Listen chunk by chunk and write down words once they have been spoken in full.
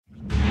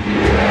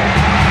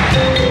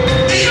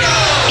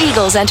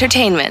Eagles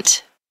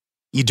Entertainment.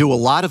 You do a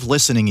lot of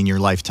listening in your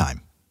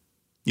lifetime.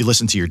 You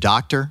listen to your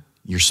doctor,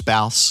 your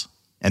spouse,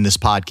 and this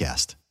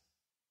podcast.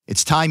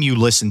 It's time you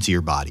listen to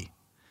your body.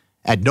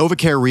 At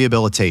NovaCare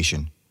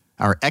Rehabilitation,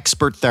 our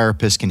expert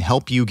therapist can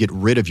help you get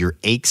rid of your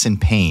aches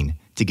and pain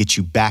to get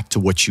you back to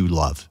what you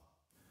love.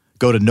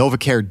 Go to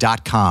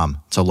NovaCare.com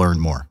to learn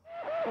more.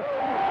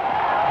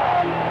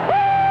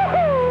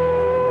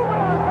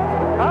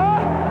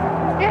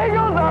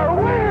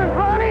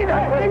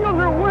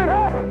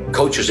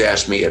 Coaches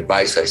ask me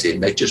advice. I say,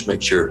 just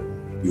make sure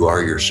you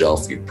are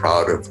yourself. You're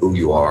proud of who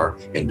you are,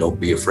 and don't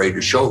be afraid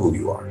to show who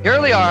you are. Here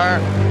they are,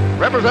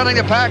 representing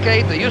the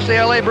Pac-8, the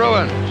UCLA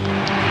Bruins.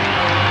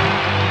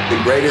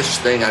 The greatest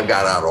thing I've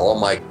got out of all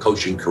my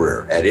coaching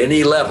career, at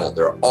any level,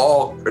 they're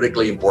all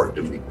critically important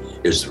to me,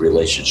 is the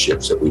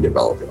relationships that we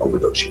develop over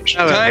those years.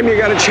 Time you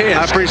got a chance.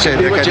 I appreciate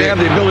it. Be what you have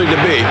the ability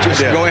to be.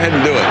 Just go ahead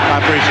and do it. I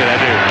appreciate it. I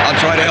do. I'll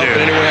try to help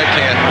in any way I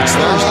can. It's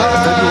Thursday,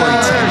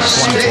 February 10th,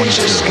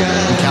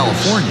 2022. In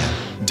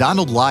California,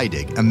 Donald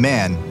Leidig, a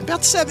man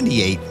about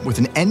 78 with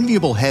an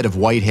enviable head of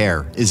white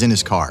hair, is in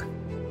his car.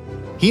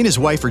 He and his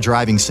wife are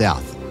driving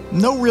south,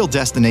 no real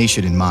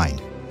destination in mind,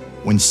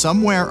 when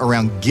somewhere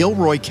around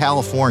Gilroy,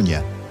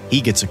 California,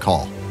 he gets a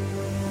call.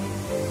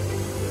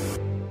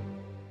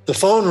 The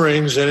phone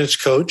rings and it's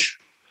Coach,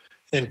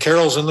 and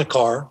Carol's in the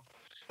car.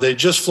 They'd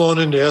just flown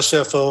into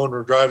SFO and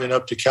were driving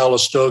up to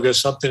Calistoga,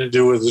 something to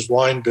do with his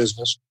wine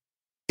business.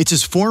 It's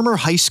his former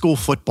high school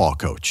football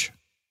coach.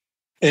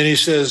 And he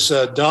says,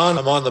 Don,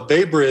 I'm on the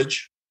Bay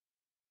Bridge,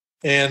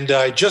 and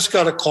I just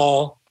got a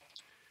call.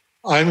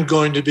 I'm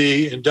going to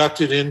be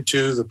inducted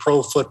into the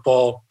Pro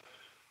Football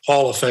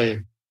Hall of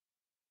Fame.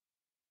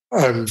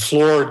 I'm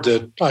floored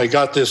that I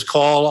got this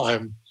call.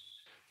 I'm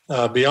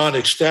beyond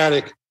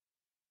ecstatic.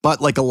 But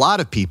like a lot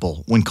of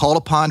people, when called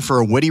upon for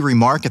a witty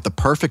remark at the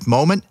perfect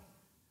moment,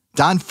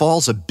 Don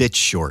falls a bit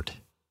short.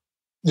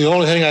 The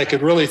only thing I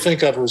could really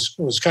think of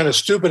was kind of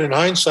stupid in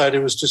hindsight.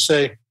 It was to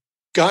say,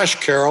 gosh,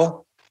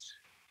 Carol,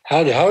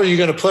 how are you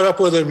going to put up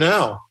with him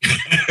now?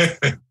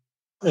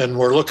 And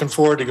we're looking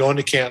forward to going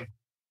to Canton.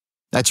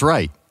 That's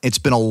right. It's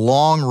been a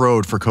long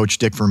road for Coach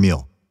Dick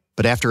Vermeil.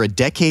 But after a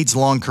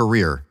decades-long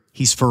career,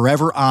 he's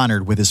forever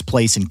honored with his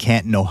place in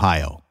Canton,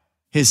 Ohio.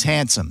 His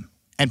handsome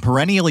and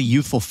perennially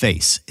youthful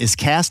face is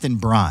cast in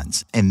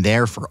bronze and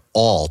there for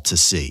all to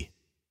see.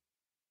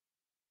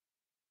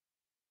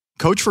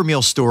 Coach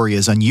Vermeil's story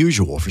is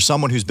unusual for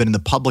someone who's been in the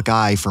public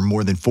eye for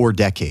more than 4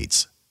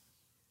 decades.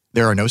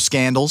 There are no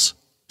scandals,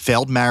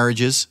 failed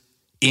marriages,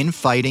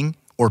 infighting,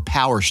 or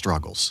power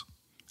struggles.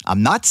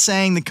 I'm not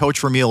saying that Coach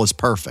Vermeil is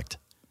perfect,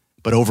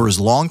 but over his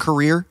long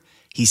career,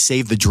 he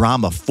saved the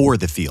drama for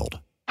the field.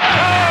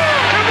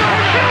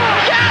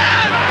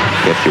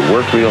 If you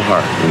work real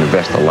hard and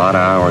invest a lot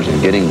of hours in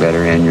getting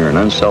better and you're an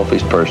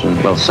unselfish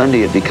person, well,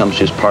 Sunday it becomes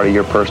just part of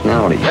your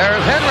personality.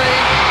 There's Henry.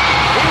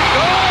 He's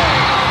gone.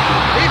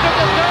 He's at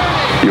the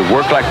 30. You've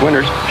worked like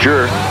winners,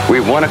 sure.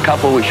 We've won a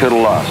couple we should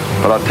have lost.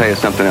 But I'll tell you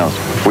something else.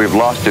 We've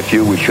lost a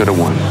few we should have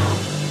won.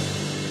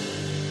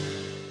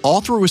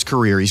 All through his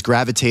career, he's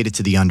gravitated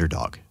to the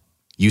underdog.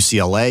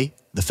 UCLA,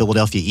 the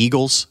Philadelphia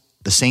Eagles,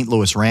 the St.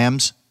 Louis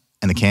Rams,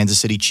 and the Kansas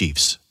City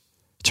Chiefs.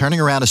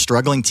 Turning around a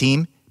struggling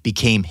team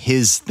became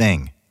his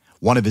thing,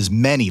 one of his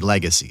many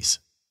legacies.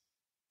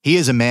 He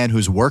is a man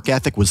whose work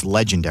ethic was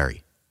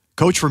legendary.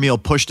 Coach Vermeil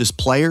pushed his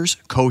players,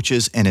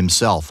 coaches, and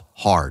himself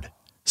hard,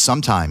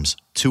 sometimes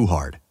too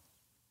hard.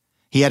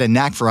 He had a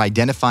knack for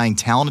identifying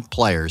talented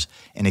players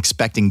and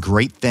expecting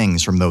great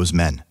things from those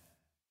men.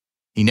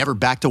 He never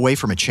backed away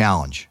from a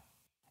challenge.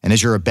 And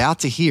as you're about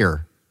to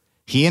hear,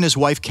 he and his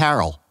wife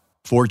Carol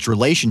forged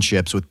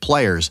relationships with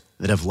players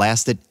that have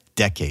lasted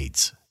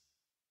decades.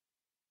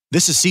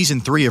 This is Season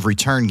 3 of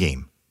Return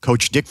Game,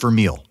 Coach Dick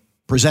Vermeil,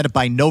 presented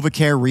by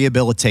NovaCare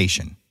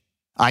Rehabilitation.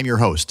 I'm your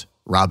host,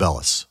 Rob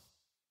Ellis.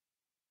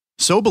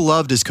 So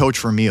beloved is Coach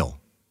Vermeil,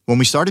 when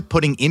we started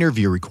putting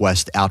interview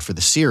requests out for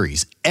the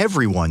series,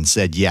 everyone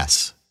said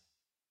yes.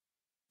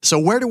 So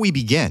where do we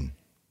begin?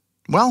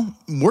 Well,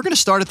 we're going to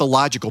start at the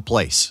logical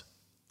place,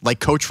 like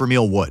Coach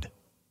Vermeil would,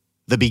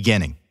 the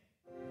beginning.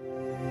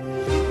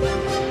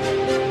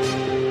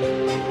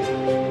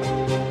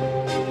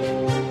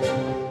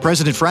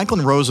 President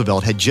Franklin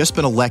Roosevelt had just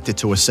been elected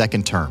to a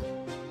second term.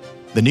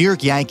 The New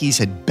York Yankees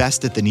had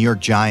bested the New York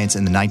Giants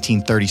in the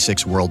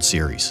 1936 World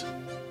Series.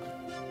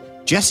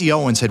 Jesse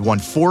Owens had won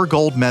 4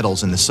 gold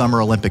medals in the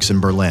Summer Olympics in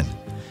Berlin,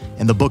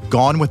 and the book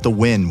Gone with the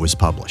Wind was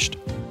published.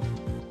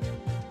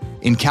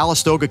 In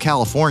Calistoga,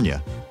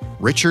 California,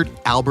 Richard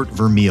Albert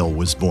Vermeil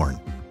was born.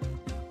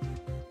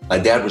 My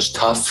dad was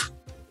tough,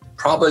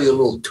 probably a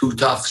little too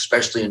tough,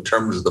 especially in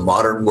terms of the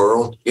modern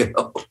world,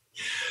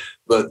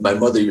 But my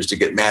mother used to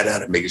get mad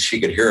at him because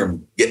she could hear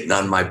him getting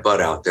on my butt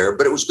out there.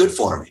 But it was good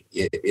for me.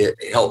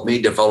 It helped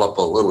me develop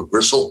a little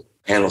gristle,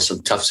 handle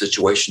some tough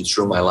situations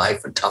through my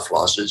life and tough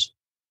losses.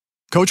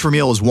 Coach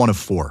Vermeil is one of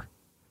 4.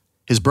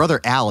 His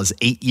brother Al is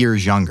 8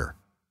 years younger.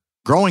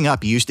 Growing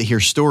up, he used to hear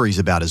stories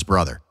about his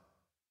brother.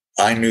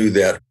 I knew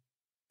that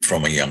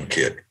from a young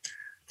kid.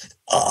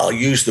 I'll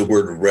use the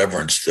word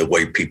reverence the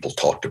way people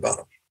talked about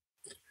him.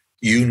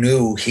 You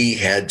knew he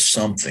had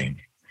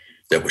something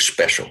that was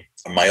special.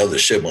 My other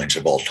siblings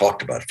have all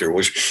talked about it. There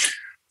was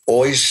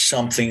always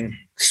something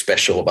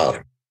special about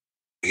him.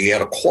 He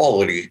had a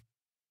quality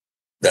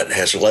that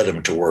has led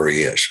him to where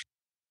he is.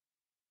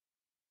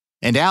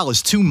 And Al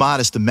is too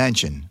modest to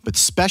mention, but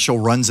special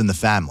runs in the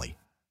family.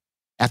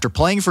 After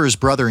playing for his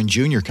brother in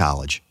junior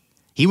college,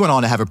 he went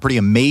on to have a pretty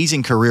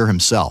amazing career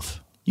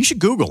himself. You should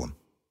Google him.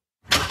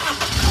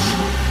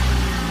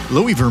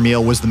 Louis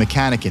Vermeil was the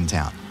mechanic in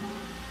town.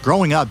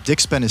 Growing up, Dick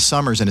spent his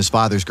summers in his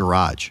father's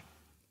garage.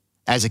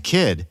 As a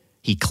kid,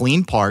 he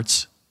cleaned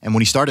parts, and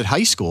when he started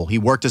high school, he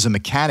worked as a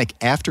mechanic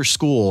after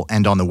school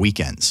and on the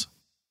weekends.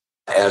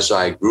 As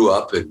I grew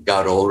up and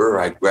got older,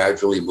 I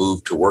gradually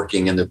moved to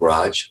working in the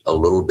garage a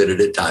little bit at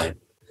a time,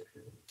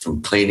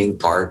 from cleaning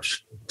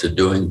parts to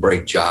doing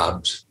brake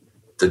jobs,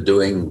 to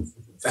doing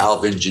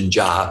valve engine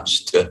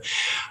jobs, to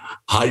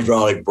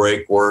hydraulic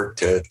brake work,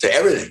 to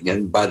everything.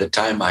 And by the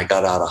time I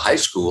got out of high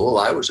school,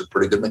 I was a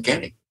pretty good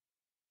mechanic.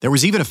 There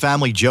was even a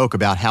family joke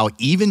about how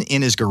even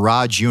in his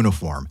garage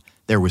uniform,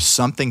 there was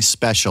something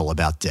special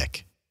about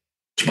Dick.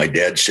 My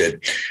dad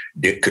said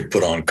Dick could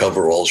put on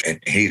coveralls and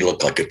he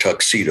looked like a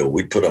tuxedo.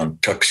 We'd put on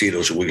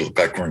tuxedos and we looked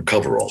like we're in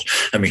coveralls.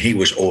 I mean, he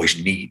was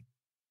always neat.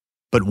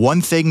 But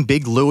one thing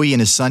Big Louie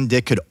and his son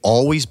Dick could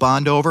always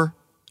bond over: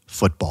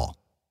 football.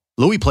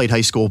 Louie played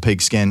high school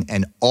pigskin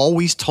and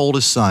always told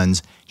his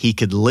sons he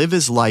could live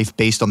his life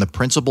based on the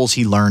principles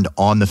he learned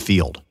on the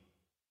field.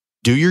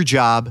 Do your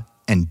job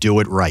and do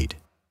it right.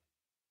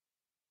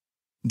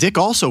 Dick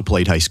also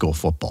played high school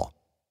football.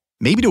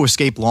 Maybe to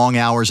escape long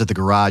hours at the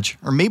garage,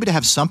 or maybe to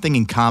have something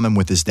in common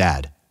with his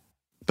dad.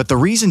 But the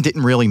reason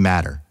didn't really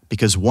matter,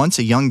 because once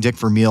a young Dick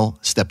Vermeil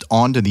stepped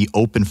onto the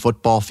open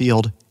football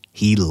field,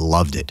 he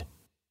loved it.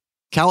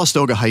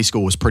 Calistoga High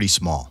School was pretty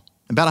small,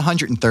 about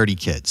 130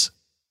 kids.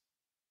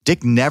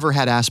 Dick never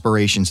had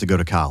aspirations to go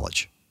to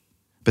college.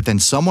 But then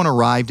someone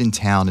arrived in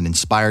town and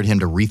inspired him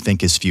to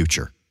rethink his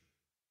future.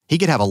 He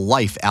could have a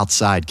life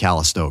outside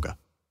Calistoga.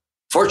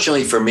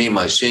 Fortunately for me,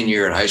 my senior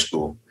year in high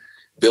school,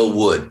 Bill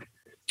Wood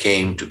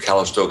came to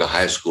Calistoga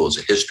High School as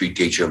a history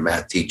teacher,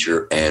 math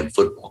teacher, and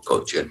football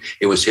coach. And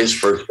it was his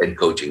first head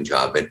coaching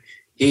job, and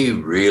he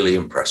really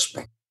impressed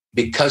me.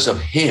 Because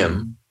of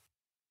him,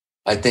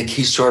 I think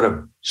he sort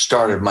of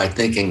started my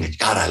thinking,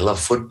 God, I love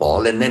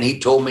football. And then he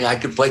told me I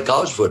could play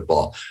college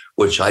football,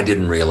 which I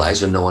didn't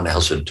realize, and no one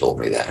else had told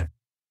me that.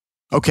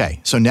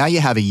 Okay, so now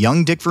you have a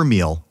young Dick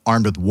Vermeil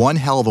armed with one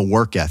hell of a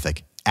work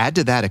ethic. Add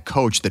to that a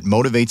coach that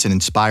motivates and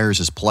inspires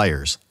his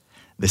players.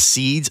 The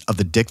seeds of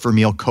the Dick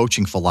Vermeil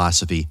coaching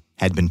philosophy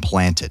had been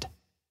planted.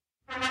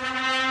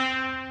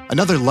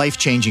 Another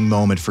life-changing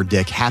moment for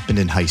Dick happened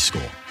in high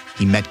school.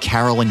 He met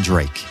Carolyn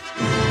Drake.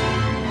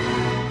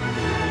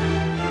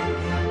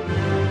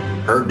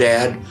 Her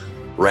dad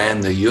ran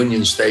the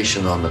Union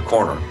Station on the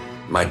corner.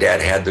 My dad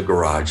had the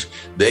garage.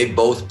 They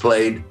both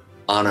played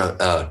on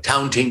a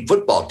town team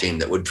football team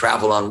that would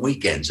travel on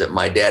weekends that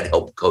my dad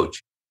helped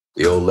coach.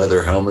 The old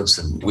leather helmets,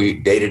 and we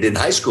dated in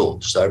high school,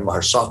 started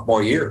our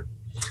sophomore year.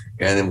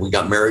 And then we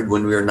got married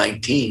when we were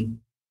 19.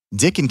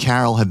 Dick and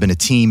Carol have been a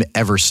team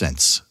ever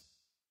since.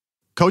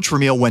 Coach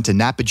Vermeil went to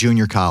Napa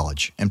Junior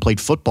College and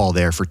played football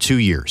there for 2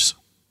 years.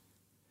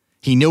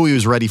 He knew he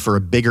was ready for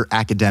a bigger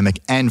academic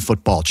and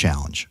football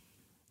challenge.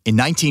 In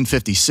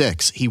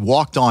 1956, he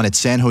walked on at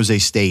San Jose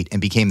State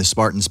and became the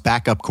Spartans'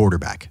 backup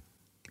quarterback.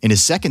 In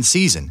his second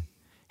season,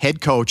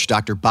 head coach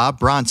Dr. Bob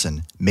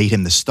Bronson made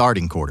him the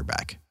starting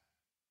quarterback.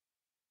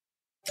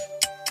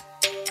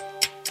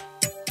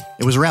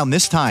 It was around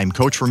this time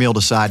Coach Vermeil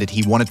decided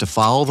he wanted to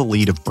follow the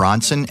lead of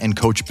Bronson and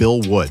Coach Bill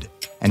Wood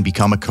and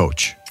become a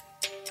coach.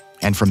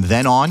 And from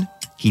then on,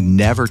 he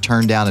never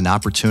turned down an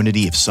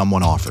opportunity if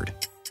someone offered.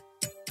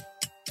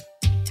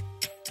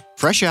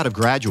 Fresh out of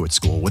graduate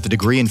school with a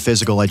degree in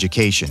physical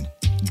education,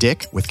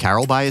 Dick, with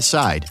Carol by his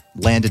side,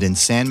 landed in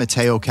San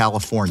Mateo,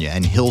 California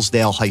and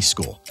Hillsdale High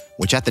School,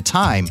 which at the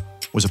time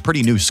was a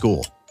pretty new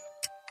school.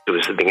 It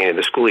was the beginning of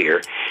the school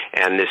year,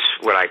 and this,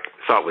 what I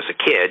thought was a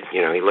kid,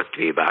 he looked to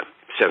be about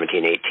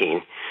 17,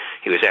 18.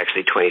 He was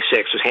actually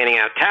 26, was handing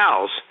out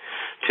towels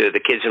to the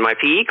kids in my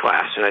PE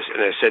class. And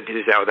I said,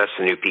 oh, that's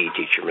the new PE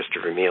teacher,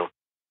 Mr. Vermeil.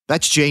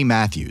 That's Jay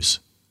Matthews.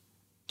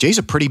 Jay's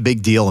a pretty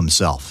big deal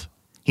himself.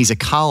 He's a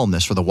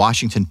columnist for the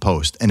Washington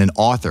Post and an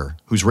author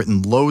who's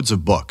written loads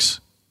of books.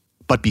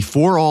 But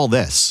before all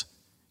this,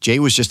 Jay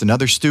was just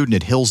another student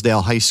at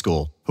Hillsdale High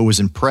School who was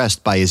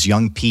impressed by his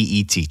young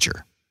PE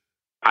teacher.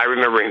 I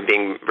remember him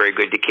being very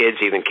good to kids,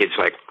 even kids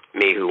like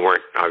me who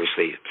weren't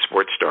obviously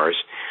sports stars.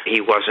 He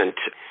wasn't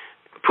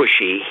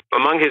pushy.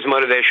 Among his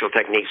motivational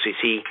techniques is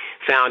he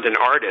found an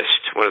artist,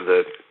 one of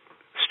the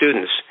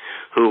students,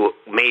 who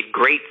made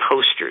great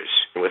posters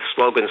with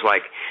slogans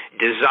like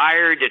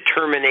desire,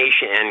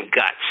 determination, and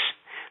guts.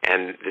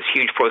 And this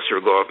huge poster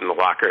would go up in the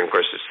locker, and of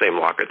course the same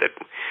locker that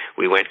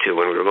we went to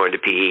when we were going to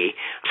PE.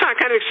 It's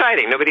kind of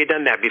exciting. Nobody had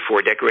done that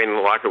before, decorating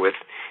the locker with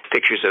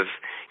pictures of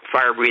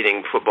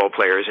fire-breathing football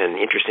players and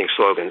interesting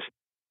slogans.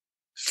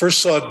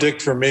 First saw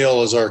Dick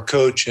Vermeil as our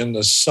coach in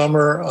the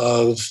summer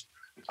of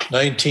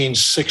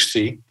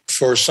 1960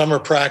 for summer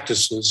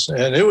practices.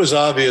 And it was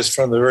obvious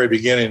from the very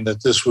beginning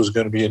that this was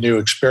going to be a new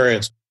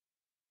experience.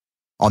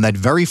 On that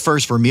very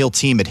first Vermeil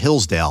team at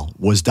Hillsdale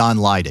was Don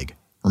Leidig.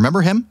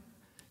 Remember him?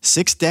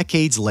 6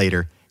 decades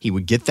later, he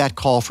would get that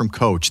call from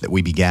Coach that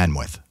we began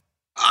with.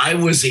 I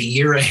was a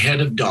year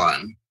ahead of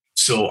Don,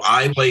 so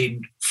I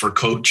played for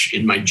Coach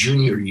in my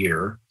junior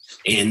year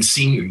and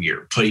senior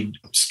year, played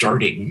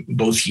starting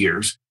both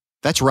years.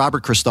 That's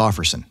Robert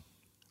Christofferson.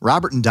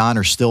 Robert and Don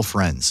are still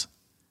friends.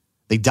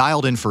 They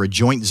dialed in for a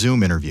joint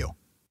Zoom interview.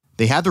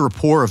 They had the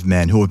rapport of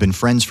men who have been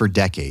friends for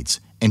decades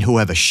and who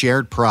have a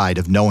shared pride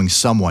of knowing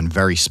someone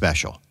very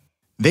special.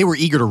 They were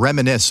eager to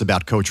reminisce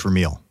about Coach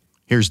Vermeil.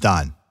 Here's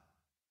Don.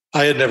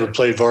 I had never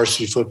played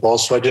varsity football,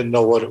 so I didn't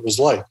know what it was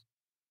like.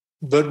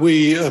 But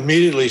we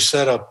immediately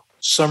set up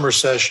summer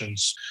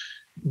sessions,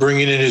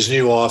 bringing in his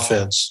new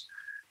offense.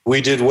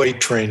 We did weight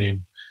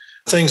training,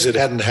 things that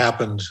hadn't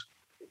happened,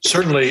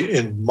 certainly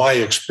in my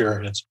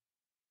experience.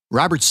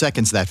 Robert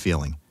seconds that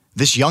feeling.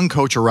 This young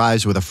coach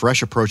arrives with a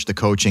fresh approach to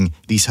coaching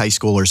these high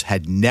schoolers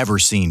had never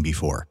seen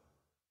before.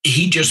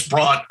 He just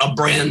brought a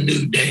brand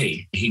new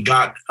day. He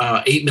got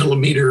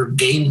 8mm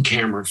game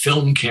camera,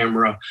 film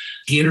camera.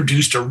 He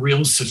introduced a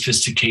real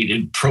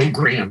sophisticated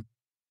program.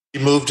 He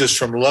moved us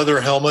from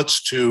leather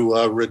helmets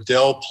to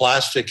Riddell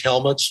plastic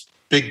helmets.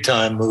 Big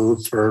time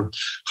move for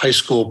high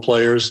school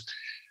players.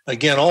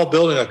 Again, all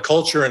building a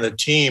culture and a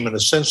team and a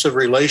sense of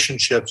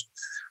relationships.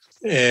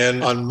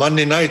 And on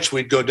Monday nights,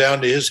 we'd go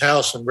down to his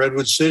house in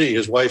Redwood City.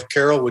 His wife,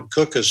 Carol, would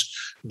cook us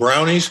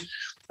brownies.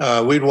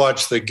 We'd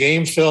watch the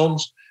game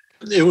films.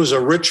 It was a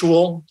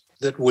ritual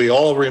that we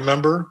all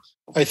remember.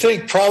 I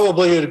think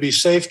probably it'd be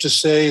safe to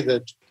say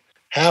that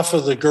half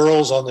of the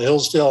girls on the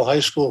Hillsdale High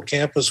School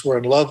campus were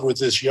in love with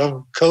this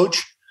young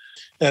coach.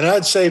 And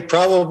I'd say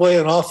probably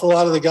an awful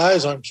lot of the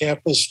guys on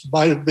campus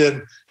might have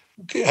been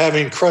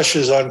having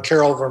crushes on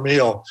Carol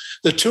Vermeil.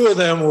 The two of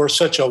them were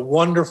such a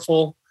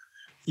wonderful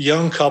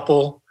young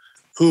couple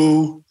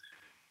who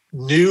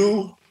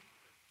knew,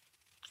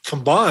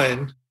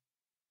 combined,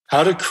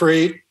 how to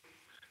create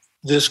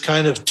this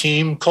kind of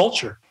team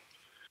culture.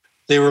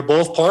 They were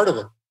both part of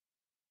it.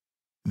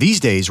 These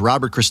days,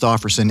 Robert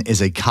Christofferson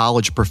is a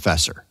college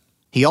professor.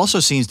 He also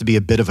seems to be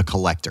a bit of a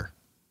collector,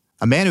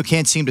 a man who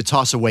can't seem to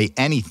toss away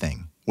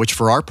anything, which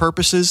for our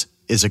purposes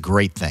is a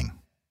great thing.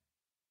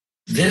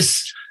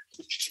 This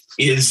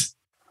is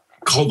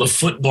called the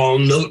Football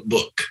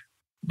Notebook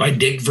by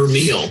Dick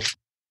Vermeil.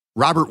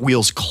 Robert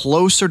wheels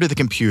closer to the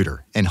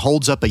computer and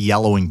holds up a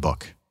yellowing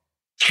book.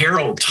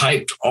 Carol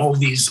typed all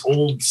these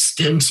old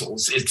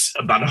stencils. It's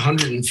about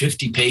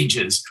 150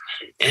 pages.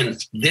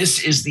 And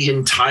this is the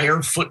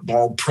entire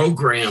football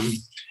program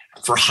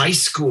for high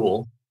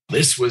school.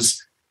 This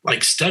was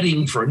like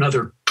studying for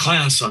another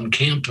class on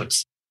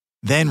campus.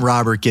 Then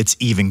Robert gets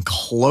even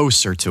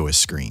closer to his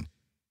screen.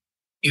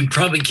 You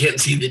probably can't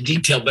see the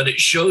detail, but it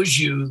shows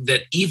you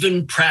that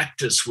even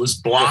practice was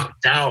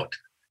blocked out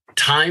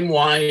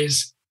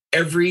time-wise,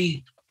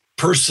 every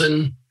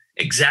person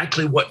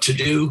exactly what to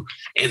do.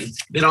 And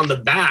then on the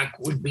back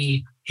would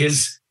be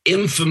his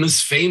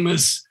infamous,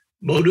 famous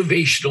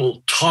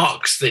motivational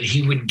talks that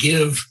he would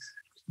give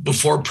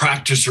before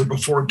practice or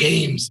before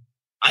games.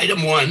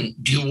 Item 1,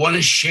 do you want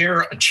to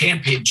share a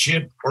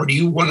championship or do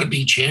you want to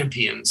be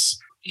champions?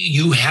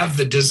 You have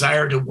the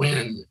desire to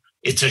win.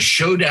 It's a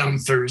showdown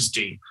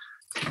Thursday.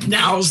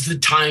 Now's the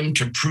time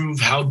to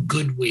prove how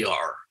good we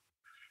are.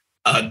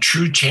 A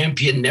true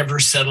champion never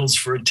settles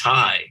for a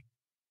tie.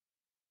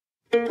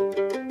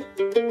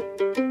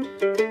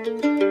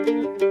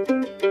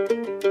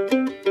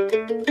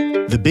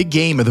 The big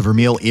game of the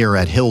Vermeil era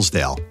at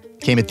Hillsdale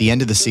came at the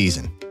end of the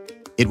season.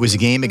 It was a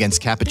game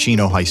against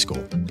Cappuccino High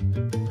School.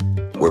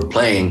 We're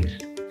playing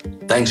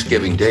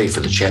Thanksgiving Day for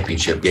the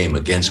championship game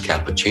against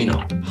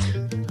Cappuccino.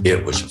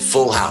 It was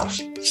full house.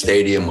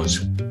 Stadium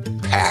was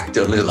packed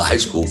under the high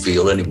school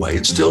field anyway.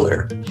 It's still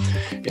there.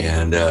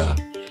 And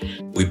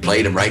we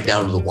played him right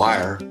down to the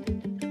wire.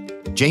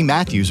 Jay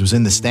Matthews was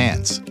in the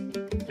stands.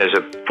 As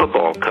a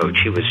football coach,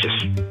 he was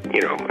just,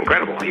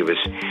 incredible. He was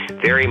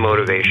very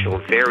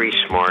motivational, very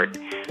smart,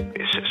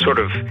 sort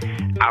of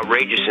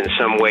outrageous in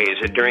some ways.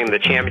 During the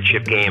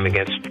championship game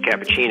against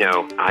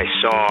Cappuccino, I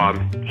saw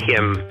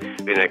him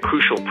in a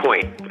crucial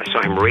point. I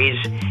saw him raise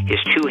his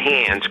two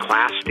hands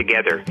clasped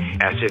together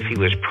as if he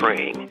was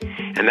praying.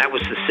 And that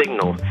was the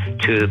signal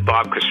to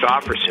Bob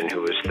Christofferson,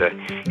 who was the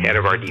head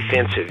of our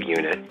defensive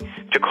unit,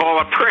 to call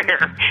a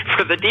prayer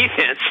for the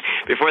defense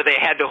before they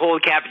had to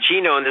hold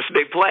Cappuccino in this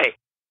big play.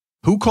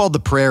 Who called the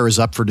prayer is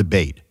up for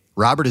debate.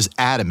 Robert is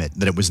adamant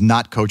that it was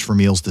not Coach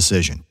Vermeil's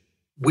decision.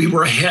 We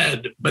were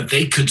ahead, but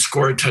they could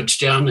score a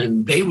touchdown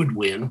and they would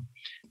win.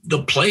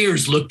 The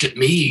players looked at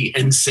me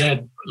and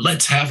said,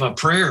 let's have a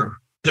prayer.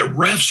 The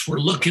refs were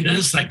looking at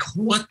us like,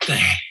 what the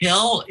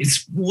hell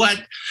is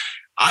what?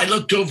 I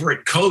looked over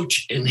at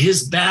Coach and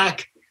his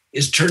back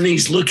is turned.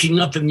 He's looking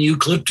up in the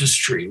eucalyptus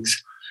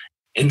trees.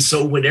 And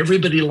so when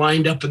everybody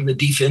lined up in the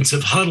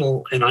defensive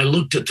huddle and I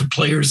looked at the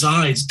players'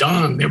 eyes,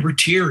 Don, there were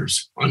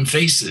tears on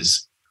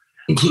faces,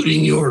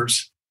 including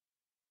yours.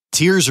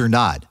 Tears or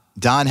not,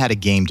 Don had a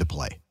game to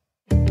play.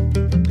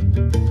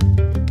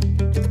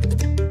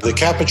 The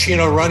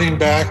Cappuccino running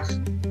back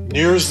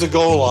nears the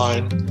goal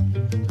line.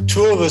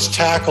 Two of us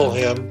tackle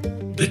him.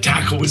 The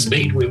tackle was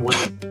made, we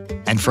won.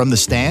 And from the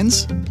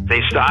stands?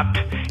 They stopped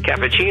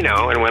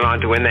Cappuccino and went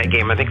on to win that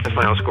game. I think the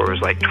final score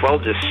was like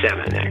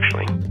 12-7,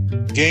 actually.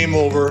 Game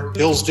over.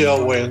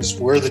 Hillsdale wins.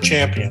 We're the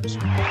champions.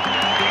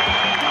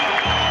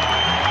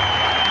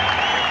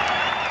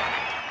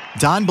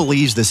 Don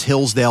believes this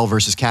Hillsdale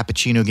versus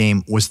Cappuccino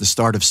game was the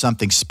start of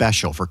something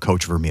special for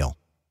Coach Vermeil.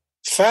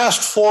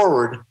 Fast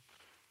forward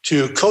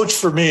to Coach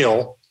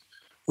Vermeil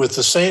with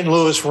the St.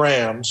 Louis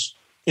Rams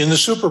in the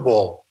Super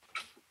Bowl.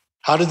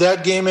 How did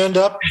that game end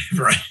up?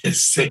 Right.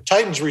 The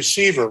Titans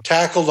receiver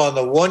tackled on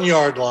the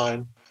 1-yard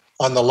line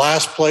on the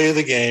last play of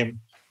the game.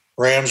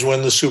 Rams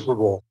win the Super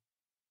Bowl.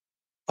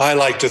 I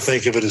like to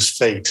think of it as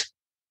fate.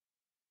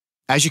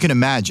 As you can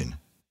imagine,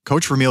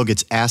 Coach Vermeil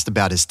gets asked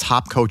about his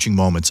top coaching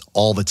moments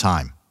all the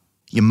time.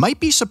 You might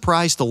be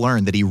surprised to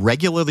learn that he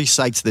regularly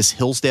cites this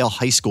Hillsdale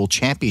High School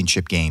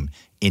championship game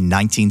in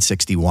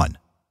 1961.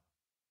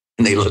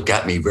 And they look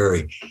at me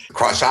very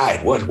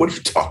cross-eyed. What are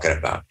you talking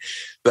about?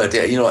 But,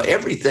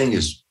 everything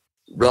is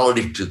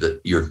relative to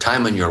your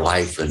time in your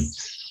life and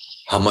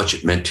how much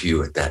it meant to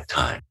you at that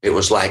time. It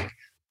was like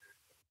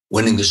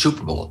winning the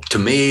Super Bowl. To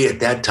me,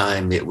 at that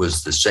time, it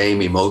was the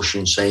same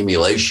emotion, same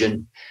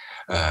elation,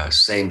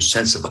 same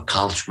sense of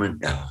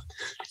accomplishment,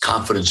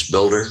 confidence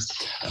builder.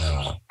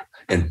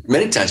 And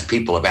many times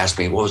people have asked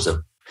me, what was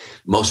the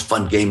most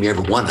fun game you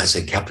ever won? I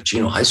said,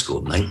 Cappuccino High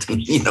School,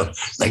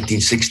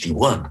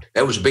 1961.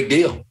 That was a big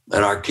deal.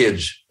 And our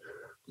kids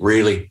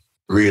really,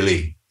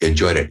 really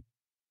enjoyed it.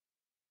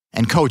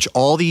 And Coach,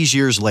 all these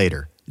years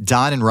later,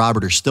 Don and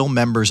Robert are still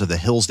members of the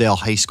Hillsdale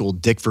High School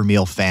Dick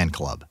Vermeil fan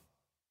club.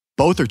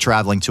 Both are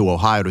traveling to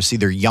Ohio to see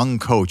their young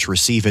coach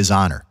receive his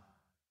honor.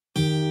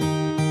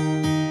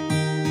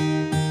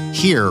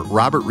 Here,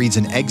 Robert reads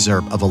an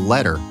excerpt of a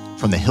letter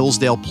from the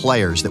Hillsdale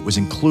players that was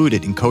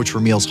included in Coach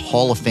Vermeil's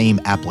Hall of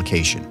Fame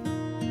application.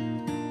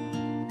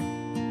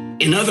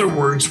 In other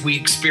words, we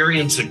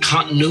experience a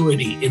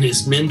continuity in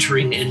his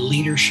mentoring and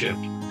leadership,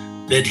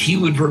 that he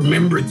would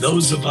remember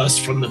those of us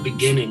from the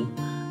beginning.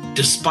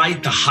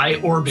 Despite the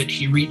high orbit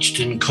he reached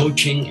in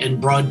coaching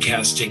and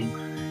broadcasting,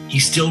 he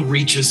still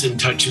reaches and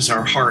touches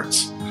our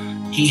hearts.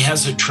 He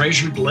has a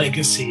treasured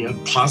legacy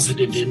of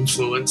positive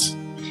influence.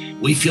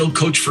 We feel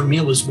Coach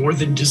Vermeil is more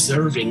than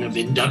deserving of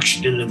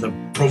induction into the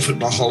Pro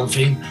Football Hall of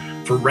Fame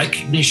for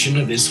recognition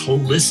of his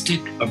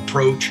holistic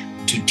approach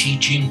to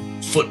teaching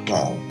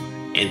football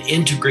and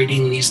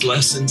integrating these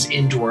lessons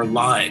into our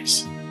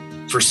lives.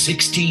 For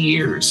 60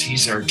 years,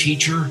 he's our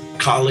teacher,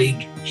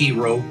 colleague,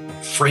 hero,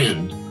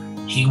 friend.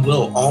 He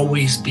will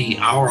always be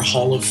our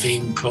Hall of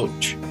Fame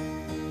coach.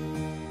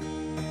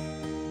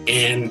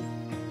 And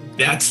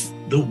that's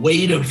the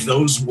weight of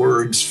those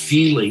words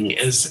feeling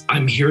as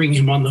I'm hearing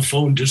him on the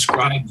phone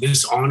describe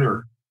this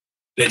honor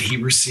that he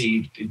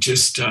received. It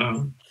just,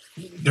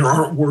 there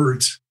aren't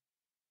words.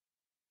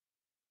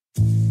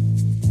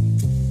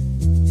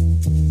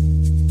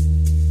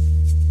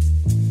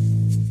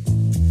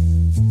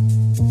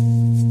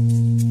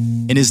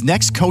 In his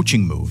next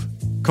coaching move,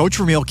 Coach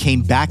Vermeil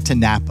came back to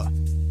Napa,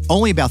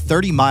 only about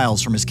 30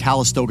 miles from his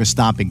Calistoga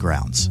stomping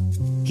grounds.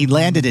 He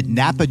landed at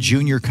Napa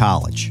Junior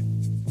College.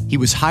 He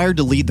was hired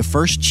to lead the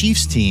first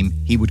Chiefs team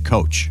he would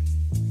coach.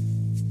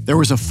 There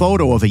was a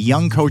photo of a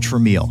young Coach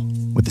Vermeil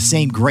with the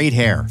same great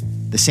hair,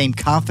 the same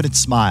confident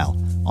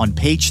smile on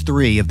page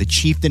 3 of the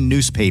Chieftain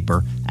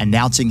newspaper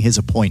announcing his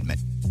appointment.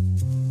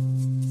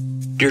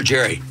 Dear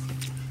Jerry,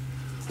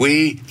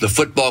 we, the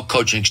football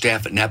coaching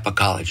staff at Napa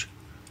College,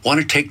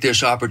 want to take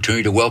this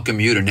opportunity to welcome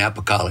you to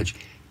Napa College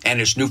and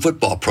its new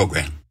football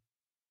program.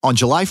 On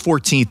July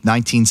 14,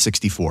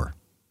 1964,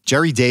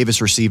 Jerry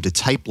Davis received a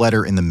typed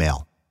letter in the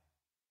mail.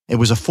 It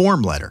was a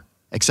form letter,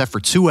 except for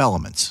 2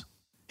 elements.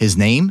 His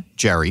name,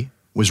 Jerry,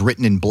 was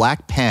written in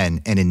black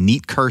pen and in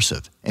neat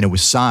cursive, and it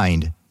was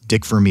signed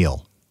Dick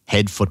Vermeil,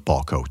 head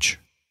football coach.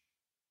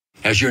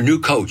 As your new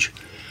coach,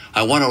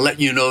 I want to let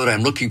you know that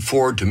I'm looking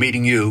forward to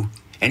meeting you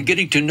and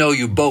getting to know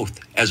you both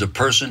as a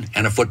person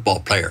and a football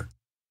player.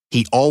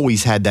 He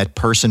always had that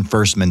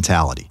person-first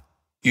mentality.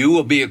 You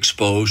will be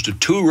exposed to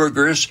 2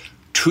 rigorous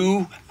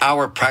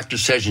 2-hour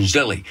practice sessions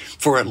daily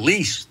for at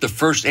least the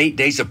first 8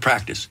 days of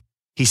practice.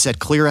 He set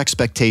clear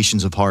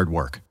expectations of hard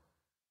work.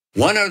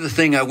 One other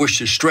thing I wish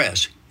to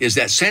stress is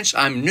that since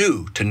I'm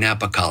new to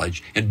Napa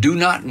College and do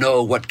not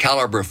know what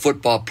caliber of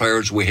football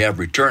players we have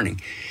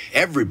returning,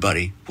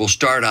 everybody will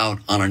start out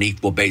on an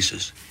equal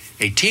basis.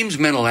 A team's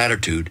mental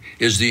attitude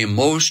is the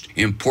most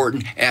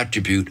important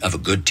attribute of a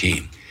good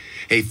team.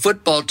 A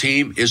football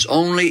team is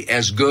only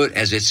as good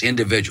as its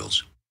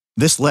individuals.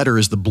 This letter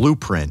is the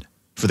blueprint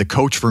for the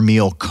Coach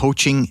Vermeil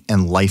coaching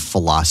and life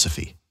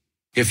philosophy.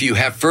 If you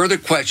have further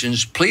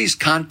questions, please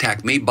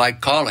contact me by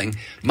calling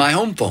my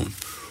home phone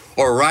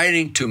or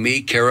writing to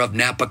me care of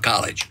Napa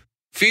College.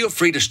 Feel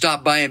free to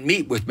stop by and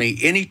meet with me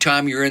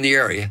anytime you're in the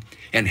area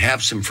and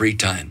have some free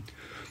time.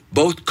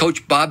 Both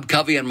Coach Bob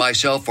Covey and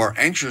myself are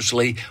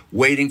anxiously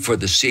waiting for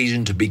the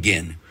season to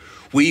begin.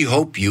 We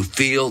hope you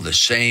feel the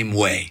same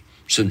way.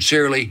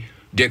 Sincerely,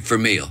 Dick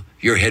Vermeil,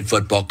 your head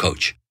football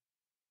coach.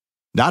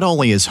 Not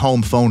only his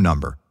home phone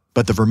number,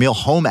 but the Vermeil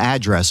home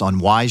address on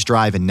Wise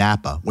Drive in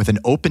Napa with an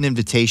open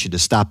invitation to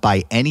stop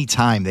by any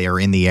time they are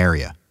in the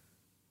area.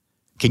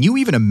 Can you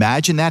even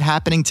imagine that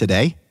happening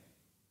today?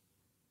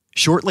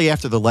 Shortly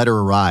after the letter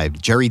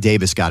arrived, Jerry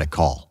Davis got a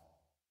call.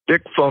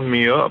 Dick phoned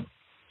me up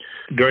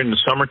during the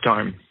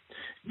summertime.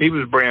 He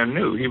was brand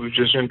new. He was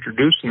just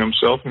introducing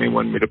himself, and he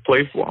wanted me to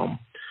play for him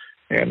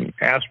and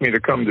asked me to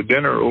come to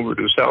dinner over at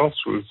his house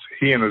with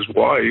he and his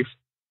wife.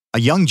 A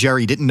young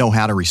Jerry didn't know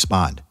how to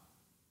respond.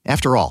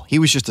 After all, he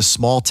was just a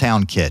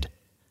small-town kid.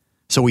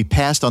 So he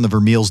passed on the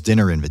Vermeil's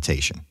dinner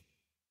invitation.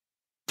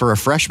 For a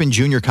freshman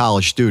junior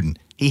college student,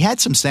 he had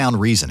some sound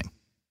reasoning.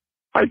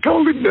 I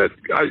told him that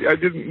I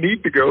didn't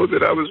need to go,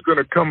 that I was going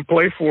to come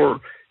play for,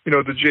 the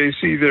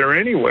JC there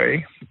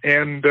anyway,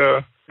 and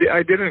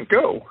I didn't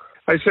go.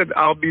 I said,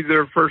 I'll be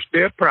there first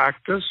day of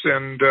practice,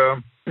 and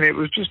it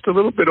was just a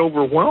little bit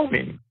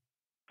overwhelming,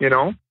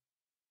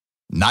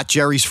 Not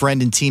Jerry's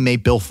friend and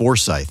teammate Bill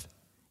Forsyth.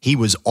 He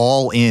was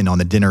all in on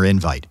the dinner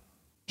invite.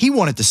 He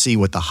wanted to see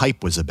what the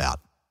hype was about.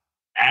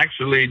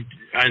 Actually,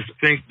 I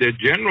think the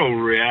general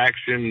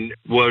reaction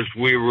was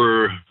we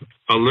were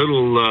a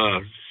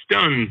little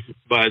stunned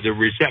by the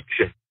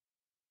reception.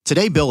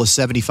 Today, Bill is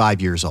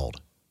 75 years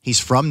old. He's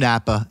from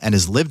Napa and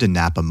has lived in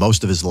Napa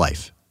most of his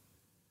life.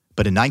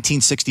 But in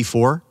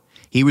 1964,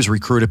 he was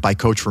recruited by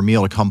Coach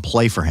Vermeil to come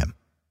play for him.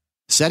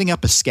 Setting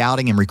up a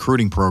scouting and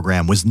recruiting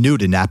program was new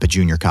to Napa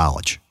Junior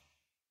College.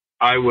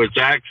 I was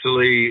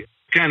actually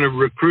kind of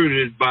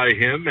recruited by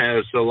him,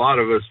 as a lot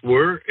of us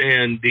were,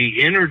 and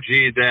the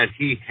energy that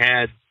he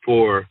had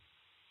for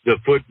the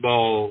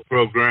football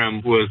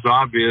program was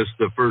obvious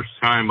the first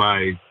time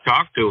I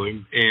talked to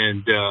him.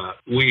 And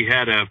we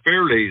had a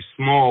fairly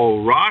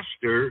small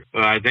roster.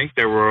 I think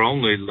there were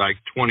only like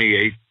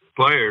 28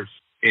 players,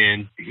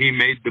 and he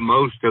made the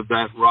most of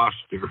that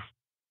roster.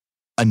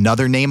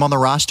 Another name on the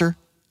roster?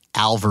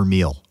 Al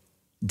Vermeil,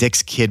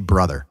 Dick's kid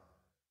brother.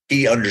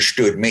 He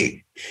understood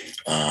me.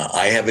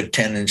 I have a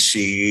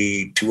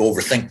tendency to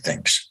overthink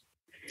things,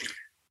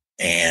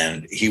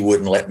 and he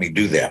wouldn't let me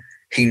do that.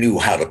 He knew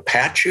how to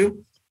patch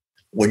you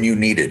when you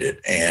needed it,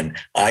 and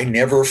I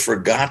never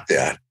forgot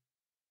that.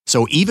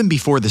 So even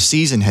before the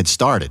season had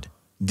started,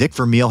 Dick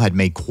Vermeil had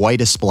made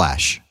quite a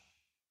splash.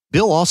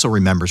 Bill also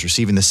remembers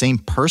receiving the same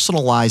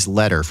personalized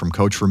letter from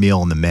Coach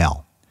Vermeil in the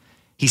mail.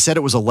 He said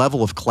it was a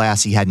level of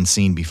class he hadn't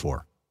seen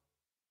before.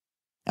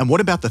 And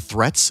what about the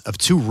threats of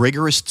 2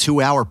 rigorous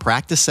 2-hour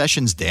practice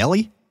sessions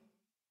daily?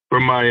 For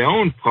my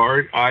own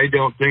part, I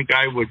don't think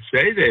I would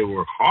say they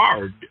were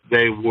hard.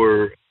 They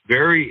were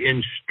very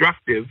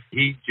instructive.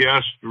 He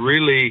just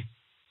really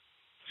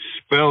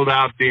spelled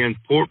out the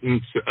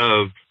importance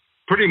of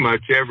pretty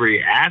much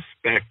every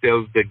aspect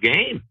of the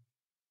game.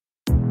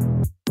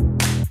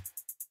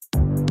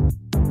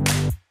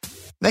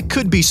 That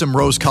could be some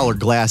rose-colored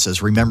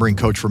glasses remembering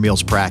Coach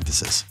Vermeil's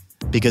practices,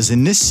 because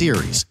in this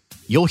series,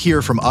 you'll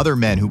hear from other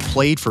men who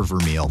played for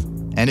Vermeil,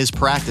 and his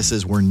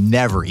practices were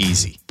never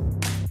easy.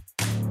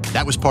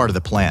 That was part of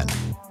the plan.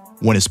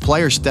 When his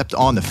players stepped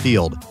on the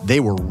field, they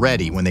were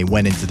ready when they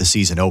went into the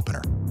season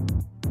opener.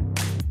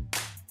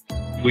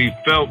 We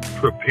felt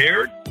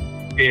prepared.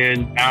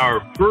 In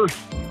our first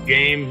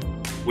game,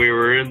 we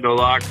were in the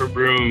locker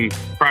room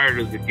prior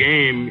to the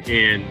game,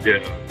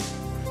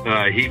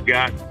 and he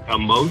got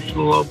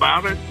emotional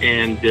about it,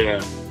 and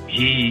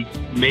he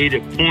made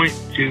a point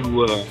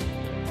to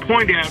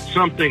point out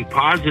something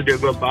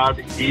positive about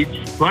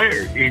each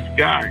player, each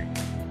guy.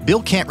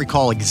 Bill can't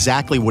recall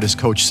exactly what his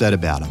coach said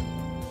about him,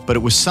 but it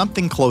was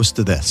something close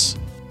to this.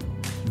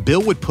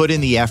 Bill would put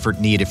in the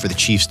effort needed for the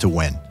Chiefs to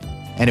win,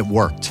 and it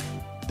worked.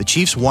 The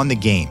Chiefs won the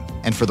game,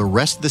 and for the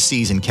rest of the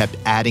season kept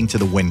adding to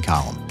the win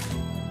column.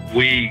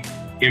 We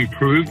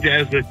improved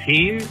as a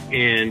team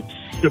and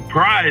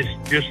surprised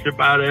just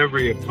about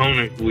every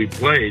opponent we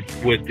played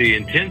with the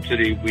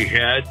intensity we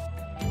had.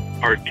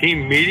 Our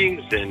team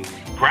meetings and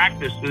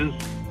practices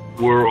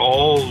were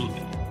all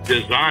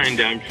designed,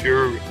 I'm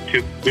sure,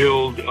 to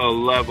build a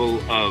level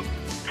of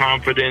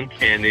confidence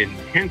and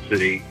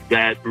intensity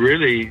that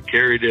really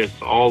carried us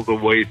all the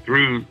way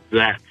through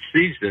that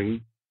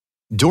season.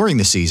 During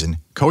the season,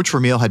 Coach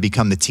Vermeil had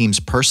become the team's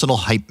personal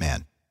hype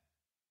man.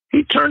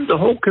 He turned the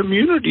whole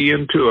community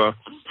into a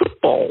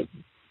football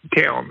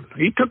town.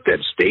 He took that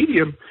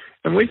stadium,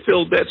 and we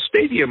filled that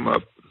stadium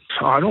up.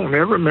 I don't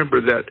ever remember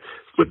that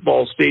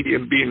football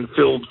stadium being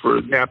filled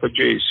for Napa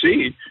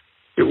JC.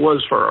 It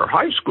was for our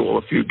high school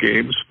a few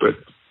games, but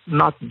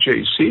not the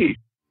JC.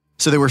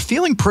 So they were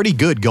feeling pretty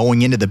good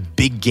going into the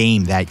big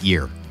game that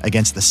year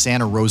against the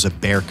Santa Rosa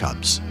Bear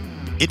Cubs.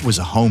 It was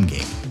a home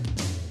game.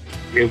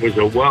 It was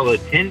a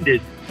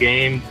well-attended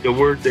game. The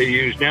word they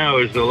use now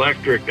is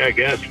electric, I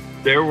guess.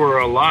 there were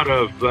a lot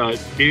of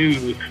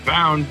new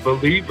found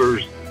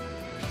believers.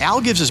 Al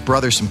gives his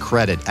brother some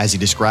credit as he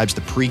describes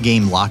the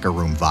pregame locker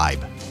room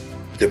vibe.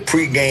 The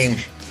pregame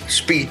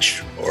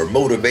speech or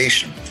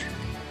motivation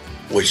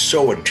was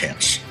so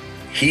intense.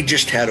 He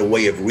just had a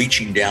way of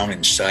reaching down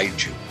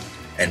inside you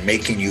and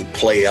making you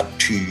play up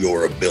to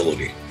your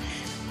ability.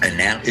 And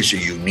that is a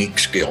unique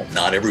skill.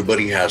 Not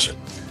everybody has it.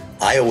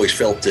 I always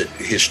felt that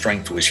his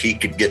strength was he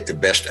could get the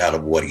best out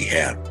of what he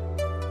had.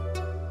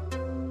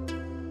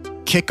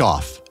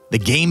 Kickoff. The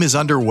game is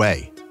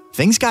underway.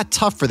 Things got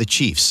tough for the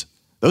Chiefs.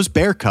 Those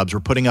Bear Cubs were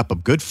putting up a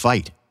good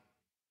fight.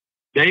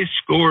 They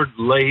scored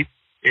late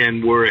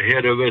and were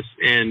ahead of us,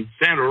 and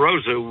Santa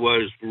Rosa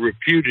was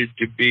reputed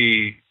to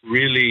be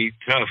really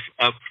tough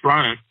up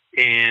front,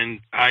 and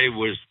I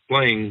was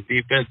playing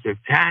defensive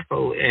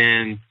tackle,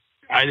 and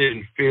I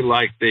didn't feel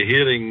like the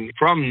hitting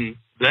from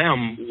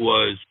them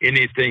was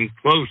anything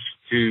close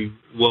to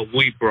what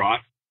we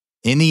brought.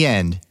 In the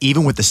end,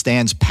 even with the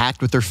stands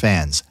packed with their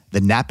fans,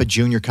 the Napa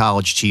Junior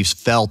College Chiefs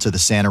fell to the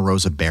Santa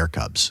Rosa Bear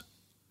Cubs.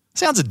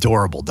 Sounds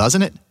adorable,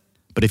 doesn't it?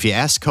 But if you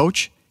ask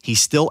Coach,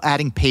 he's still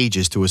adding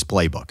pages to his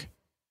playbook.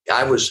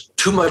 I was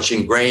too much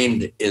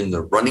ingrained in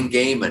the running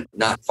game and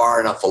not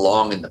far enough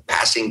along in the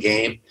passing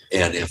game.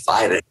 And if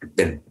I had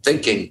been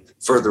thinking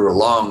further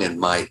along in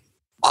my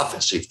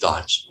offensive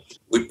thoughts,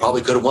 we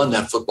probably could have won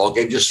that football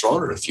game, just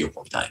thrown it a few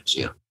more times.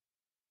 Yeah.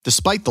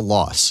 Despite the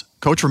loss,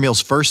 Coach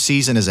Vermeil's first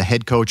season as a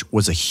head coach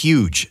was a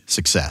huge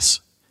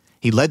success.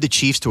 He led the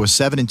Chiefs to a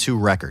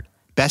 7-2 record,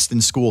 best in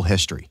school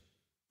history.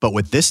 But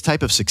with this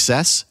type of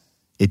success,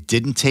 it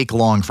didn't take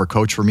long for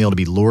Coach Vermeil to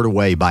be lured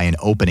away by an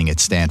opening at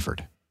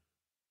Stanford.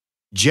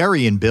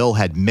 Jerry and Bill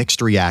had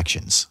mixed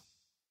reactions.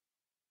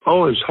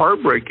 Oh, it's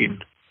heartbreaking.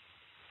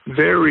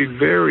 Very,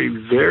 very,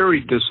 very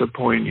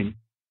disappointing.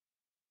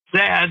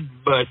 Sad,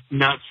 but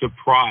not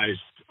surprised.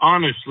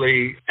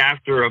 Honestly,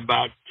 after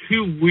about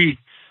 2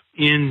 weeks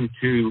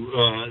into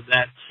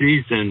that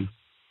season,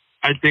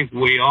 I think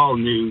we all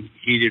knew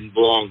he didn't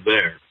belong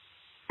there.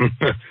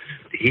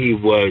 He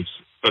was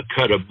a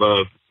cut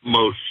above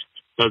most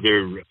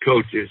other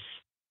coaches.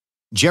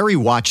 Jerry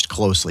watched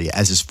closely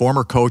as his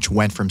former coach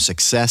went from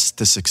success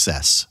to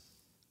success.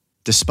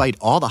 Despite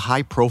all the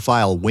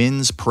high-profile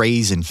wins,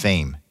 praise, and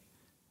fame,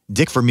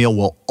 Dick Vermeil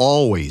will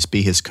always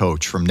be his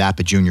coach from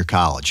Napa Junior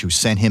College, who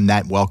sent him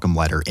that welcome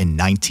letter in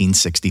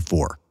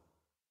 1964.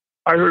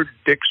 I heard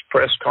Dick's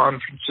press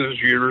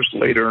conferences years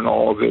later and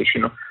all of this,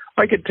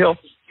 I could tell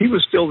he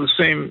was still the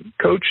same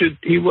coach that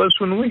he was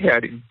when we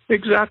had him.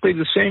 Exactly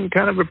the same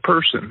kind of a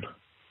person.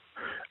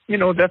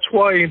 That's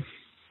why,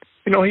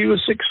 he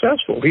was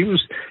successful. He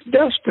was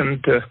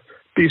destined to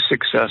be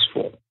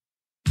successful.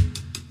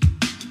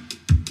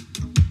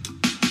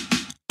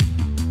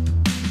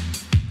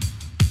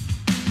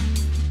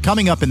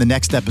 Coming up in the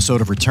next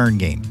episode of Return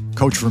Game,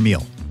 Coach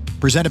Vermeil,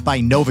 presented by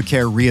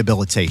NovaCare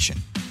Rehabilitation.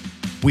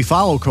 We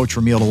follow Coach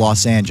Vermeil to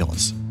Los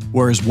Angeles,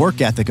 where his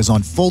work ethic is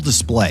on full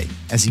display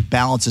as he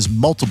balances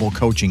multiple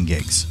coaching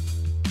gigs.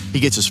 He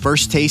gets his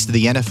first taste of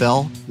the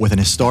NFL with an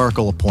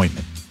historical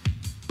appointment,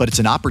 but it's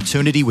an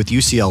opportunity with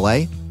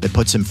UCLA that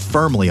puts him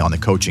firmly on the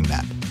coaching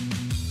map.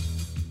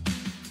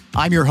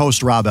 I'm your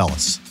host, Rob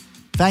Ellis.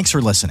 Thanks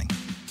for listening.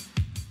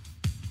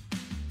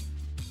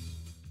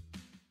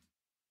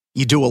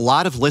 You do a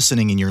lot of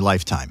listening in your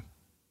lifetime.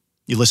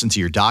 You listen to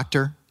your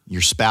doctor,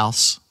 your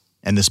spouse,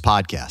 and this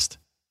podcast.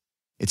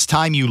 It's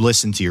time you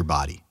listen to your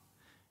body.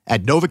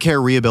 At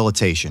NovaCare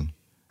Rehabilitation,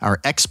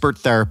 our expert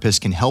therapists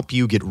can help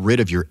you get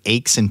rid of your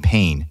aches and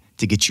pain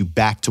to get you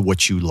back to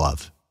what you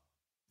love.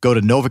 Go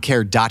to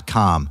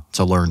NovaCare.com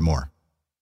to learn more.